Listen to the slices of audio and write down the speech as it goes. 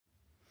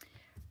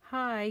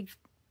Hi,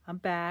 I'm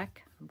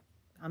back.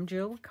 I'm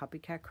Jill,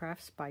 Copycat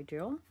Crafts by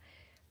Jill.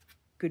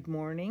 Good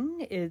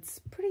morning. It's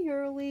pretty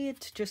early.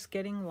 It's just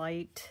getting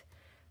light.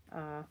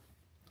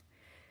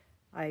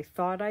 I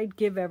thought I'd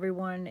give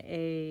everyone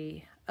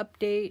a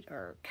update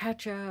or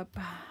catch up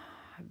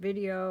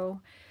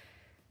video.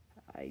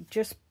 I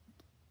just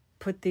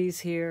put these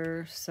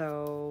here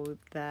so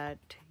that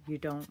you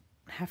don't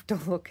have to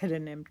look at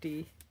an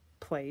empty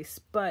place,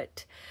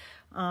 but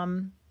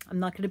I'm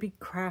not going to be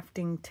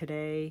crafting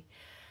today,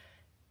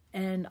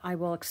 and I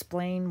will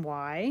explain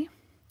why.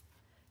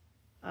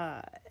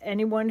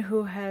 Anyone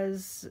who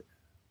has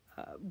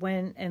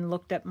went and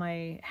looked at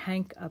my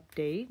Hank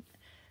update,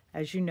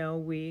 as you know,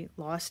 we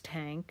lost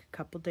Hank a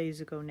couple days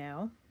ago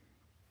now.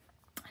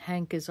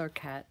 Hank is our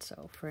cat,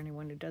 so for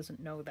anyone who doesn't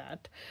know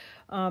that.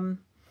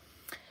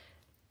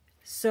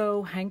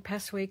 So Hank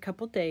passed away a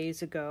couple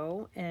days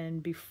ago,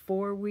 and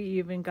before we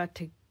even got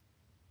to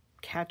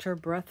catch our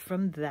breath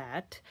from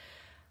that,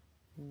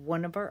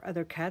 one of our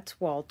other cats,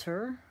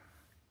 Walter,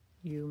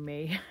 you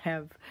may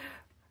have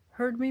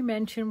heard me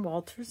mention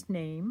Walter's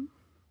name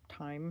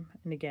time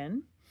and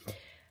again.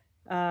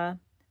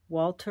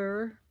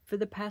 Walter, for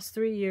the past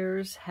 3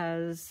 years,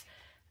 has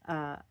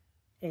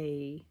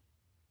a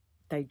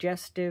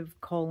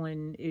digestive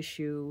colon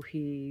issue.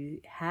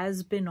 He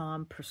has been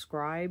on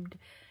prescribed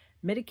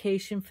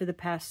medication for the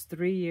past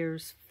 3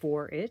 years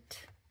for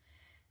it.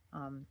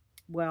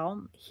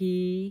 Well,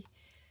 he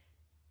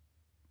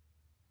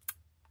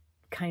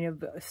kind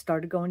of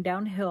started going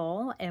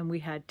downhill, and we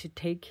had to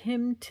take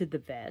him to the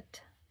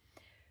vet.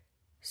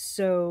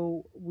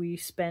 So we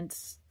spent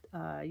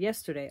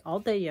all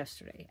day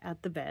yesterday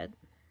at the vet.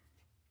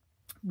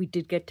 We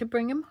did get to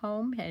bring him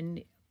home,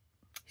 and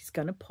he's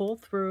going to pull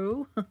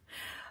through,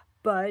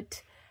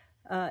 but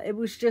it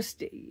was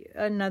just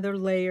another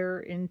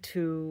layer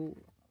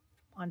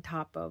on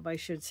top of, I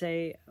should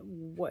say,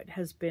 what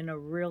has been a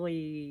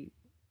really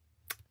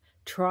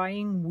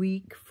trying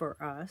week for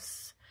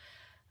us.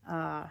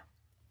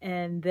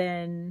 And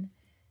then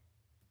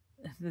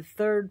the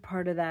third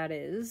part of that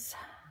is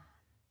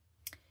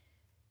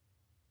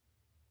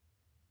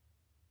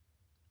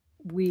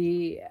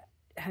we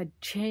had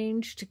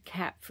changed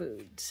cat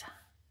foods.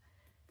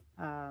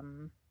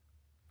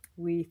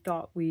 We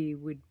thought we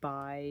would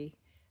buy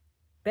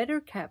better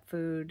cat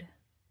food,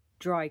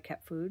 dry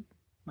cat food.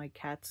 My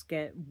cats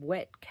get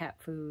wet cat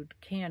food,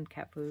 canned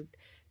cat food,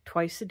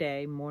 twice a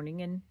day,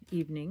 morning and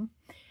evening.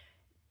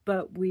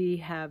 But we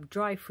have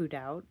dry food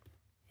out,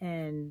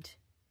 and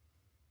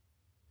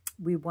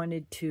we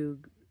wanted to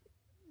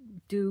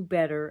do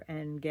better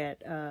and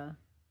get a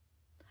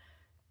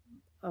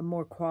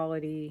more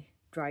quality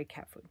dry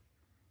cat food,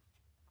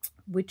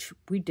 which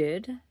we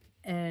did.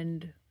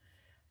 And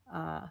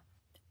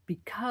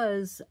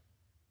because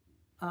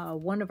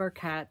one of our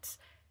cats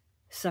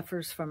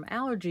suffers from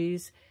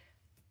allergies,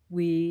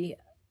 we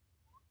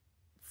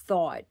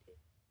thought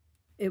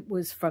it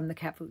was from the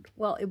cat food.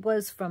 Well, it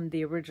was from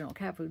the original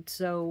cat food.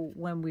 So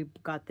when we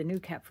got the new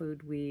cat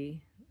food,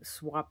 we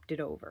swapped it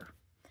over.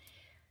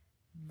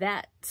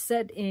 That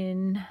set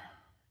in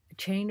a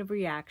chain of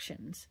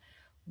reactions.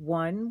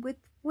 One with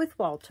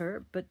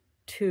Walter, but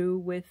two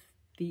with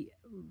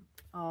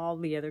all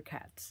the other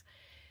cats.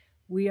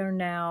 We are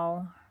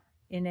now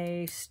in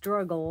a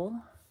struggle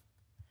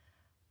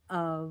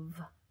of,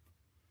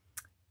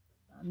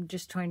 I'm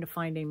just trying to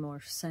find a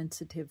more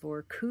sensitive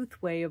or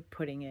couth way of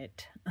putting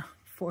it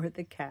for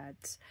the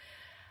cats.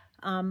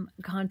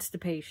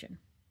 Constipation.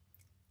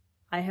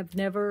 I have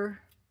never,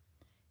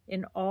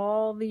 in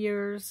all the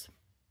years,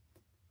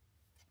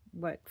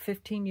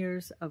 15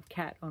 years of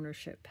cat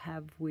ownership,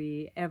 have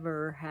we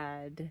ever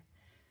had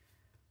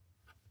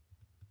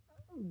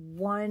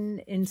one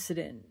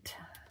incident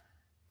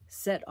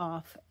set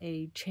off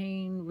a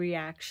chain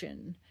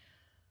reaction,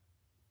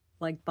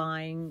 like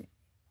buying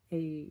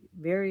a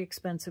very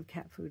expensive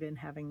cat food and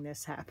having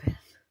this happen.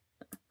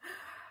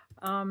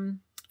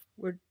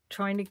 We're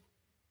trying to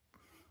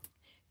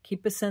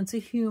keep a sense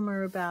of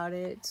humor about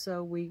it,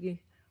 so we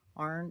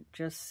aren't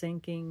just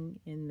sinking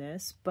in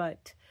this,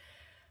 but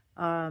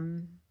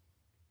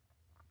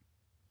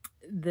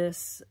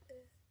this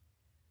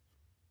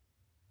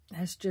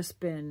has just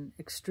been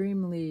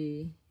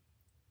extremely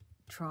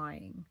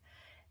trying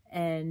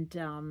and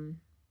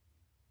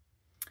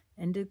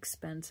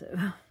expensive.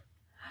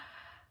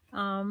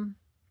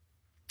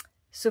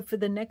 So for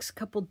the next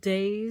couple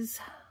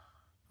days,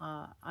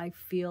 I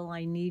feel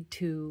I need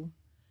to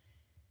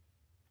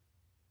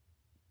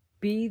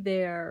be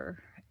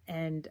there,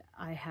 and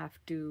I have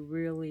to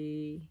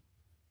really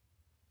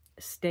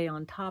stay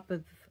on top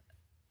of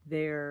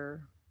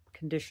their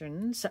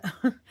conditions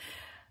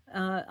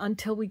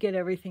until we get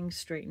everything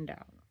straightened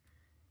out.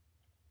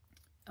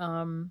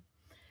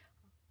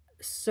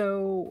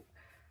 So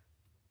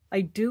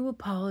I do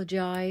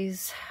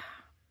apologize.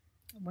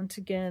 Once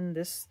again,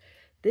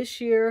 this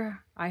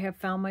year I have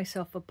found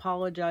myself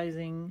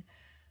apologizing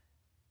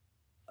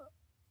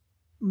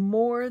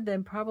more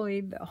than probably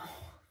the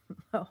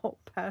whole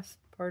past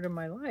part of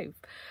my life.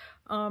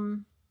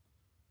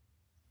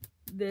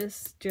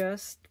 This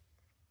just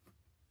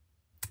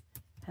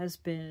has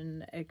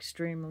been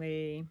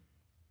extremely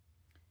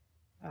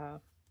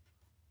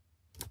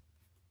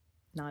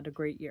not a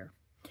great year.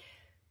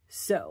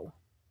 So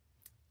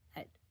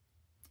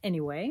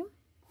anyway,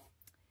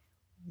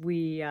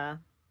 we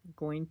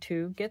going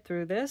to get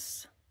through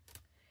this,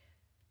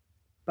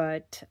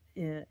 but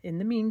in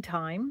the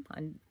meantime,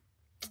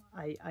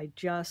 I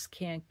just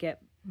can't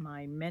get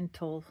my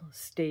mental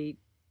state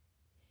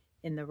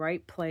in the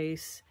right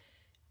place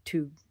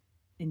to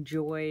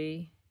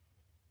enjoy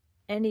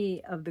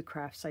any of the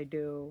crafts I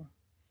do.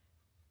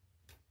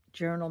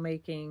 Journal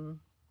making,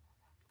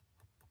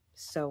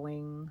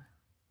 sewing,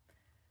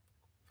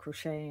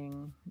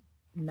 crocheting,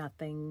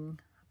 nothing.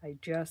 I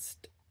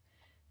just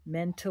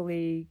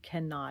mentally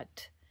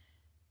cannot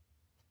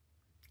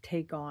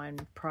take on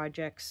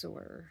projects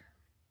or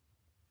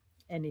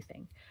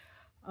anything.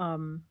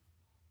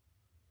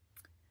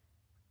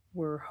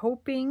 We're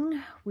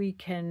hoping we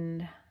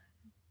can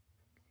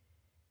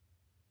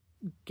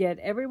get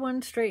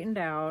everyone straightened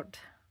out,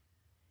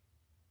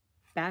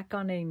 back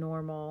on a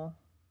normal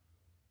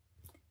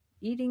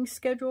eating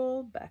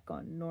schedule, back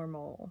on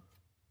normal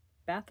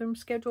bathroom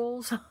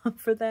schedules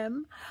for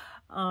them.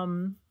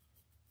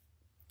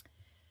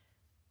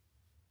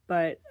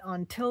 But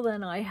until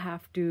then, I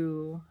have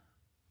to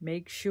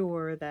make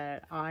sure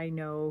that I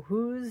know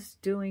who's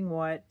doing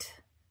what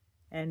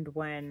and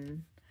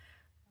when.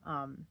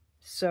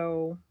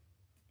 So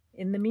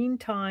in the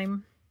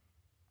meantime,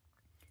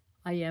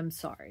 I am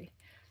sorry.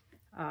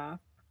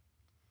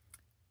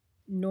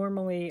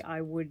 Normally I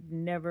would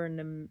never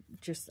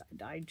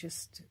I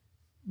just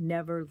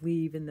never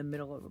leave in the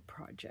middle of a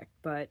project,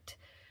 but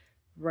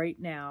right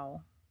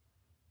now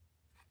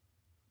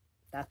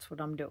that's what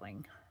I'm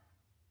doing.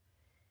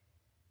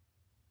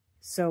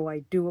 So I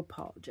do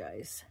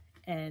apologize,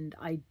 and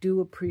I do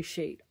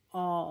appreciate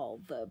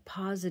all the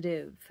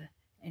positive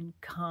and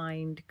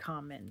kind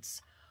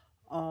comments.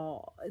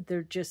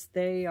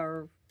 They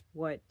are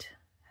what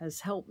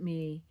has helped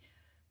me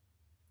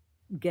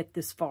get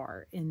this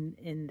far in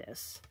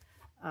this,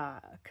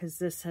 because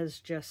this has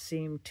just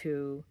seemed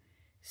to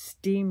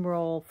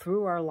steamroll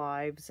through our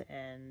lives,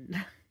 and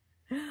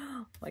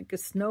like a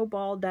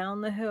snowball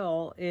down the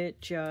hill,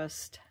 it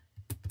just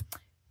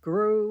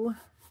grew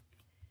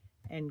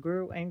and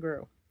grew and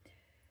grew.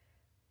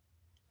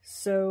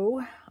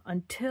 So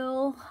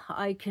until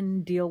I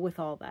can deal with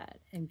all that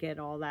and get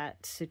all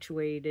that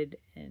situated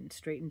and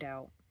straightened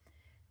out,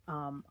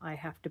 I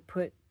have to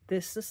put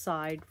this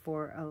aside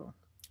for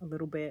a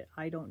little bit.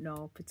 I don't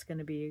know if it's going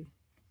to be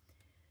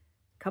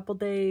a couple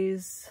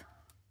days,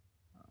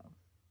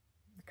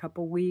 a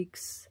couple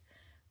weeks.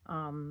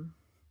 I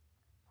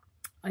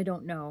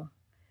don't know.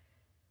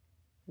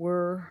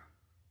 We're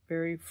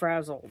very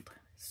frazzled,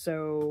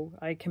 so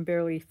I can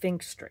barely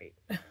think straight.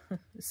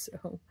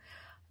 So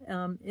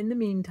in the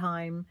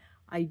meantime,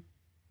 I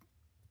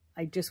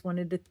just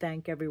wanted to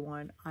thank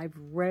everyone. I've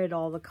read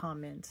all the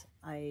comments.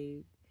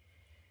 I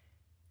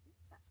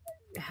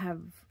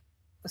have,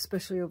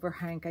 especially over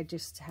Hank, I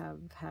just have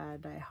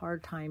had a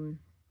hard time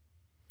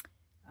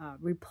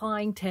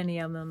replying to any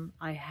of them.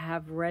 I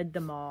have read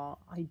them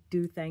all. I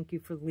do thank you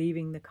for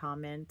leaving the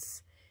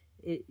comments.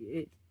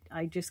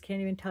 I just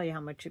can't even tell you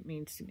how much it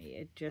means to me.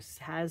 It just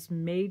has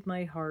made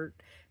my heart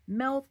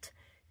melt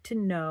to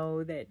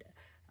know that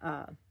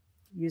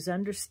you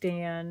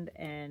understand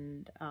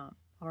and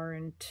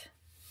aren't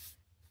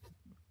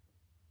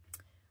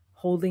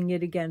holding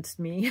it against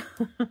me.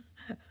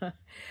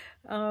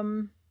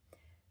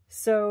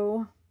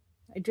 So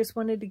I just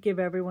wanted to give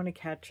everyone a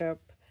catch-up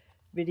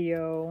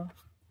video,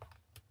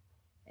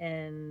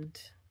 and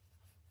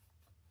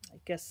I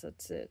guess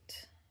that's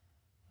it.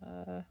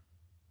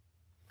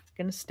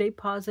 Gonna stay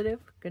positive,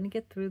 gonna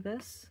get through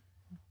this.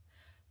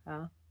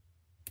 In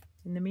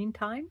the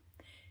meantime,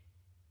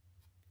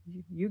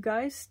 you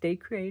guys stay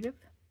creative,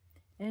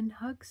 and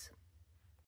hugs.